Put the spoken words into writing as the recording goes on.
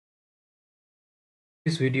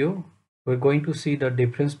This video, we're going to see the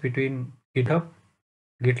difference between GitHub,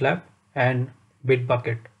 GitLab, and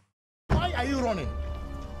Bitbucket. Why are you running?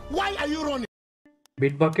 Why are you running?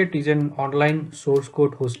 Bitbucket is an online source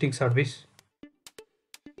code hosting service.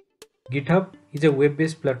 GitHub is a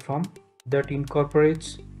web-based platform that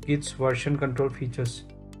incorporates Git's version control features.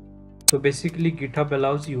 So basically, GitHub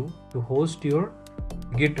allows you to host your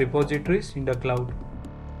Git repositories in the cloud.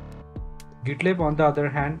 GitLab, on the other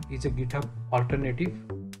hand, is a GitHub alternative.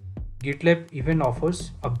 GitLab even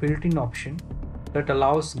offers a built-in option that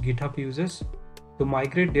allows GitHub users to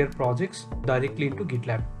migrate their projects directly into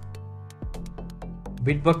GitLab.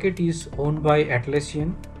 Bitbucket is owned by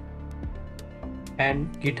Atlassian,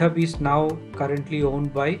 and GitHub is now currently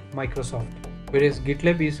owned by Microsoft, whereas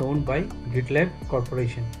GitLab is owned by GitLab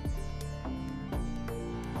Corporation.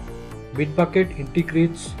 Bitbucket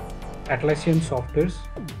integrates Atlassian softwares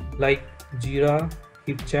like Jira,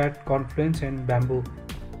 HipChat, Confluence, and Bamboo.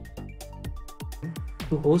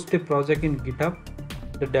 To host a project in GitHub,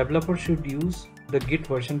 the developer should use the Git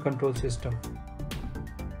version control system.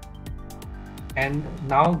 And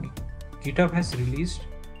now GitHub has released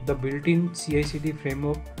the built-in CI/CD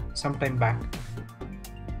framework sometime back.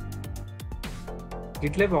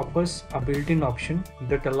 GitLab offers a built-in option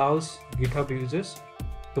that allows GitHub users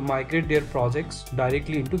to migrate their projects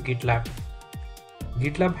directly into GitLab.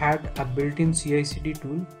 GitLab had a built-in CI/CD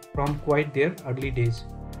tool from quite their early days.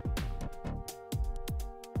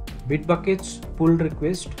 Bitbucket's pull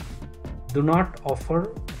requests do not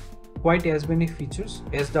offer quite as many features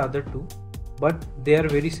as the other two, but they are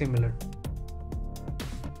very similar.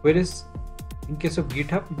 Whereas in case of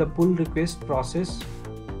GitHub, the pull request process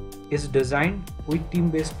is designed with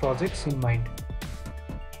team-based projects in mind.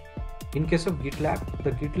 In case of GitLab,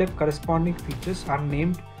 the GitLab corresponding features are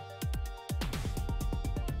named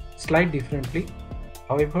slightly differently.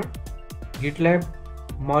 However, GitLab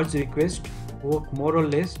merge requests work more or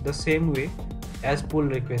less the same way as pull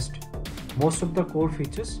request. Most of the core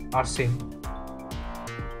features are same.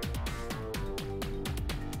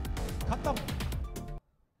 खत्म.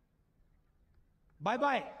 Bye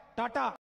bye. Tata.